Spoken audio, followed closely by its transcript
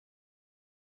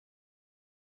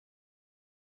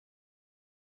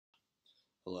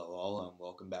Hello, all.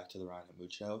 Welcome back to the Ryan and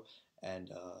Mood Show. And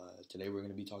today we're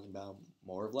going to be talking about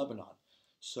more of Lebanon.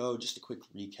 So, just a quick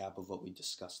recap of what we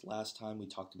discussed last time. We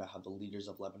talked about how the leaders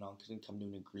of Lebanon couldn't come to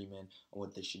an agreement on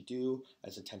what they should do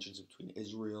as the tensions between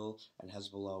Israel and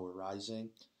Hezbollah were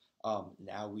rising.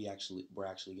 Now we're actually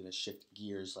going to shift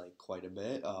gears like quite a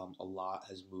bit. A lot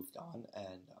has moved on,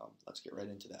 and let's get right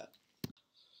into that.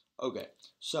 Okay,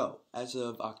 so as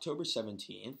of October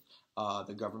 17th,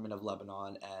 the government of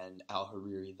Lebanon and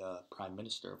al-Hariri, the prime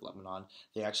minister of Lebanon,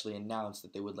 they actually announced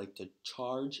that they would like to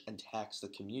charge and tax the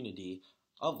community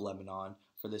of Lebanon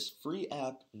for this free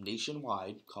app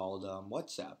nationwide called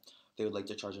WhatsApp. They would like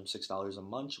to charge them $6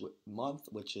 a month,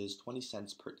 which is 20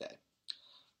 cents per day.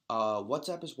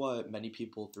 WhatsApp is what many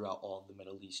people throughout all of the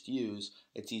Middle East use.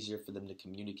 It's easier for them to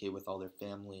communicate with all their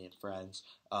family and friends.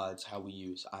 It's how we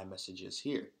use iMessages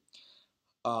here.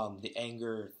 The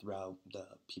anger throughout the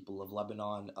people of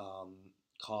Lebanon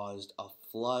caused a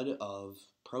flood of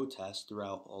protests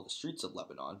throughout all the streets of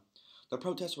Lebanon. The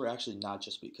protests were actually not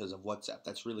just because of WhatsApp.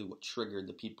 That's really what triggered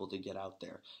the people to get out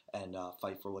there and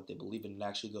fight for what they believe in. It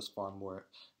actually goes far more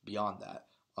beyond that.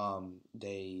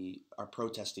 They are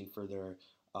protesting for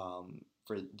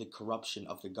the corruption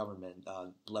of the government.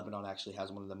 Lebanon actually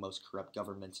has one of the most corrupt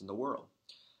governments in the world.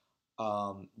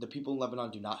 The people in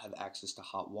Lebanon do not have access to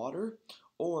hot water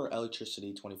or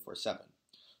electricity 24/7.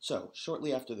 So,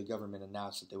 shortly after the government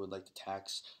announced that they would like to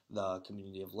tax the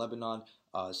community of Lebanon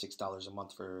 $6 a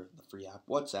month for the free app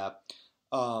WhatsApp,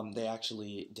 they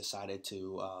actually decided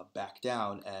to back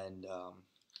down and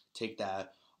take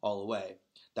that all away.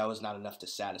 That was not enough to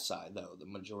satisfy, though, the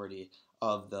majority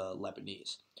of the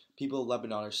Lebanese. People of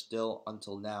Lebanon are still,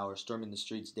 until now, are storming the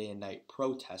streets day and night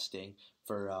protesting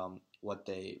for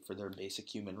for their basic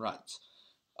human rights.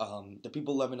 The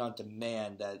people of Lebanon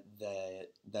demand that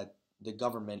the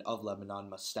government of Lebanon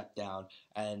must step down,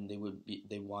 and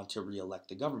they want to re-elect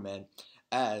the government,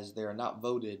 as they are not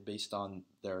voted based on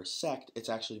their sect. It's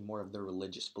actually more of their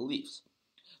religious beliefs.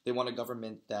 They want a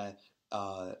government that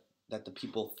the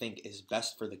people think is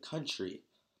best for the country.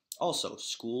 Also,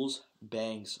 schools,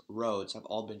 banks, roads have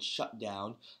all been shut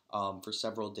down for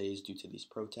several days due to these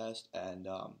protests, and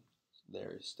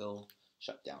they're still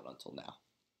shut down until now.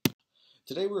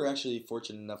 Today, we're actually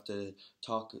fortunate enough to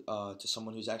talk to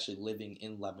someone who's actually living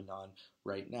in Lebanon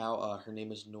right now. Her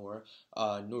name is Noor.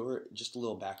 Noor, just a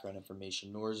little background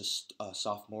information. Noor is a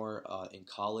sophomore in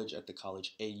college at the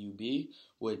college AUB,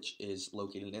 which is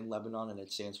located in Lebanon, and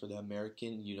it stands for the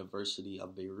American University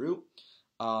of Beirut.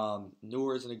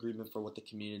 Noor is in agreement for what the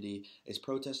community is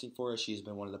protesting for, as she's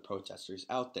been one of the protesters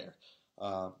out there.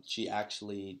 She's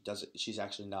actually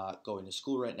not going to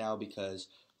school right now because,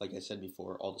 like I said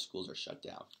before, all the schools are shut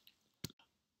down.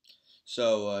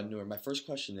 So, Noor, my first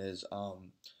question is,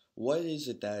 what is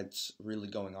it that's really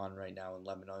going on right now in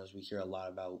Lebanon? As we hear a lot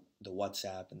about the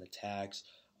WhatsApp and the tax.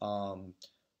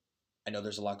 I know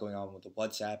there's a lot going on with the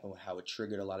WhatsApp and how it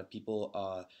triggered a lot of people.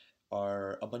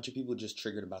 Are a bunch of people just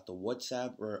triggered about the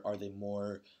WhatsApp, or are they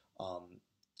more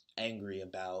angry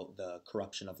about the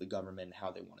corruption of the government and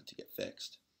how they want it to get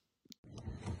fixed?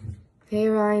 Hey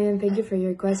Ryan, thank you for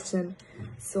your question.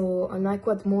 So, unlike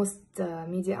what most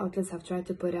media outlets have tried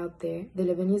to put out there, the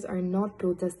Lebanese are not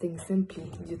protesting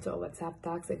simply due to a WhatsApp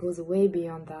tax. It goes way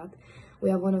beyond that. We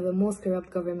have one of the most corrupt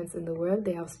governments in the world.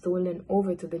 They have stolen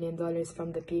over $2 billion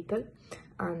from the people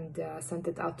and sent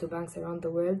it out to banks around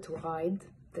the world to hide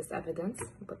this evidence,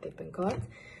 but they've been caught.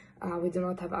 We do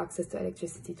not have access to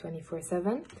electricity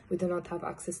 24/7. We do not have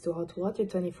access to hot water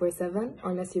 24/7.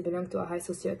 Unless you belong to a high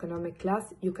socioeconomic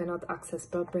class, you cannot access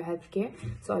proper healthcare.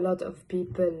 So a lot of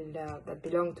people that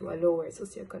belong to a lower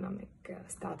socioeconomic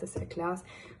status or class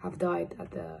have died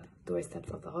at the doorsteps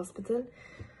of the hospital,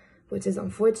 which is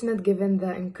unfortunate given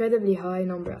the incredibly high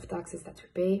number of taxes that we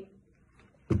pay.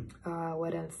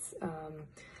 What else?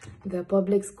 The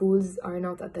public schools are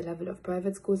not at the level of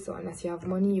private schools, so unless you have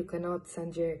money, you cannot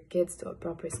send your kids to a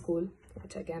proper school,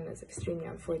 which again is extremely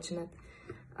unfortunate.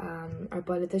 Our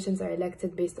politicians are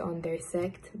elected based on their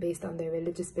sect, based on their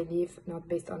religious belief, not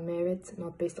based on merit,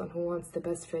 not based on who wants the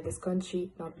best for this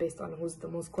country, not based on who's the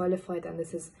most qualified, and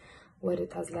this is what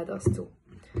it has led us to.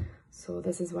 So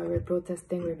this is why we're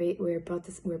protesting.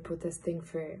 We're protesting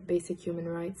for basic human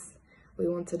rights. We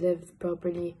want to live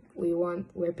properly.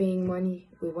 We're paying money.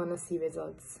 We want to see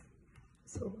results.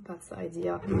 So that's the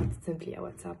idea, not simply a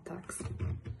WhatsApp tax.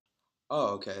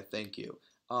 Oh, okay, thank you.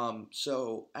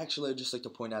 So actually, I'd just like to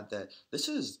point out that this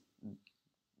is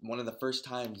one of the first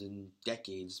times in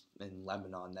decades in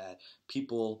Lebanon that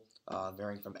people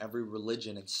varying from every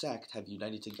religion and sect have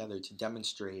united together to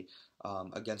demonstrate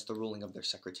against the ruling of their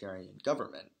sectarian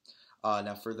government.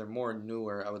 Now, furthermore,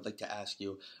 newer, I would like to ask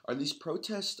you: are these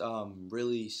protests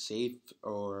really safe,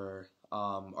 or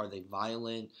are they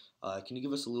violent? Can you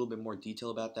give us a little bit more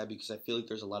detail about that? Because I feel like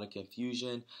there's a lot of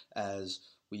confusion as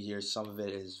we hear some of it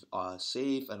is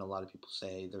safe, and a lot of people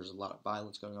say there's a lot of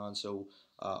violence going on. So,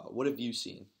 what have you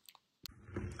seen?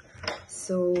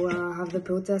 So, have the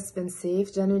protests been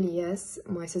safe? Generally, yes.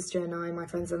 My sister and I, my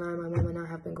friends and I, my mom and I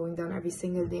have been going down every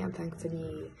single day, and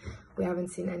thankfully, we haven't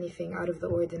seen anything out of the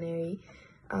ordinary.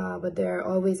 But there are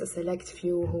always a select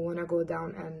few who want to go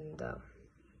down and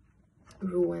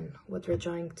ruin what we're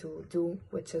trying to do,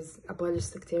 which is abolish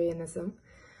sectarianism.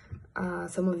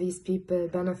 Some of these people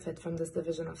benefit from this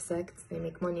division of sects. They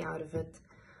make money out of it,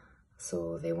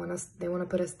 so they wanna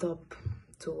put a stop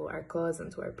to our cause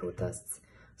and to our protests.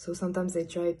 So sometimes they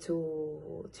try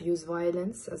to use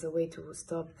violence as a way to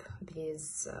stop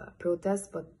these protests,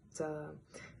 but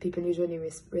people usually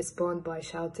respond by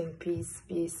shouting peace,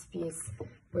 peace, peace.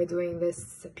 We're doing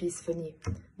this peacefully.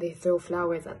 They throw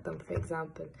flowers at them, for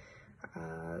example.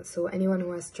 So anyone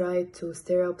who has tried to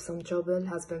stir up some trouble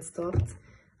has been stopped.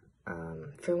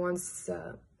 For once,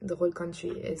 the whole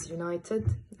country is united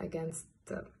against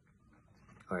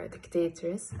our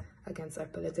dictators, against our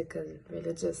political,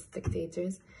 religious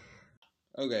dictators.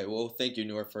 Okay, well, thank you,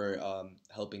 Noor, for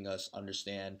helping us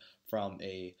understand from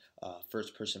a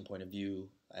first-person point of view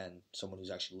and someone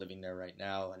who's actually living there right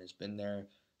now and has been there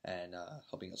and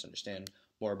helping us understand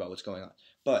more about what's going on.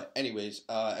 But anyways,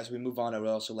 as we move on, I would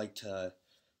also like to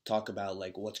talk about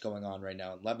like what's going on right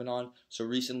now in Lebanon. So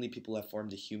recently, people have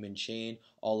formed a human chain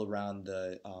all around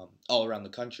the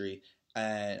country,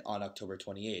 and on October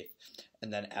 28th.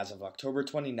 And then as of October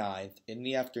 29th, in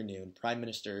the afternoon, Prime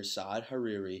Minister Saad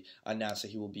Hariri announced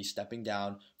that he will be stepping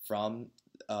down from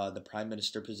the Prime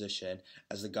Minister position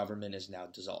as the government is now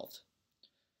dissolved.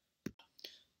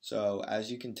 So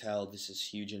as you can tell, this is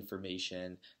huge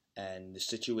information, and the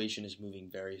situation is moving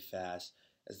very fast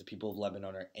as the people of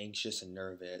Lebanon are anxious and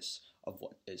nervous of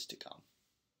what is to come.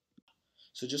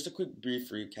 So just a quick brief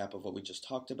recap of what we just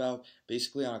talked about.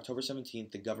 Basically, on October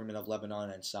 17th, the government of Lebanon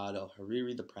and Saad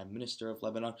al-Hariri, the Prime Minister of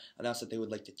Lebanon, announced that they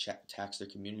would like to tax their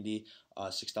community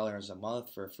 $6 a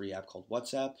month for a free app called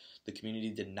WhatsApp. The community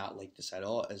did not like this at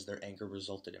all, as their anger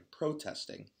resulted in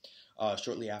protesting.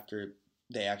 Shortly after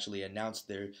they actually announced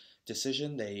their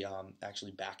decision, they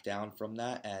actually backed down from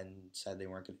that and said they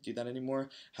weren't going to do that anymore.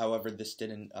 However, this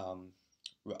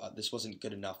wasn't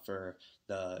good enough for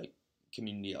the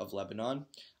community of Lebanon,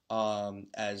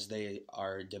 as they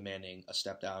are demanding a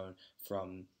step down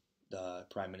from the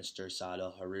Prime Minister Saad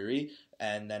al-Hariri.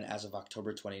 And then as of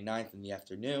October 29th in the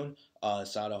afternoon,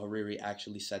 Saad al-Hariri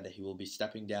actually said that he will be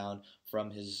stepping down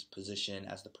from his position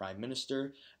as the Prime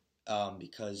Minister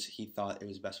because he thought it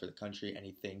was best for the country, and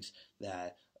he thinks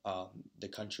that the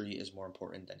country is more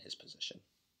important than his position.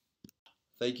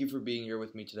 Thank you for being here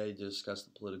with me today to discuss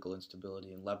the political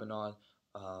instability in Lebanon.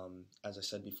 As I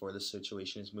said before, this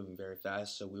situation is moving very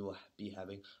fast, so we will be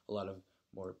having a lot of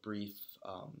more brief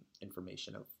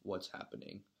information of what's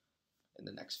happening in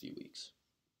the next few weeks.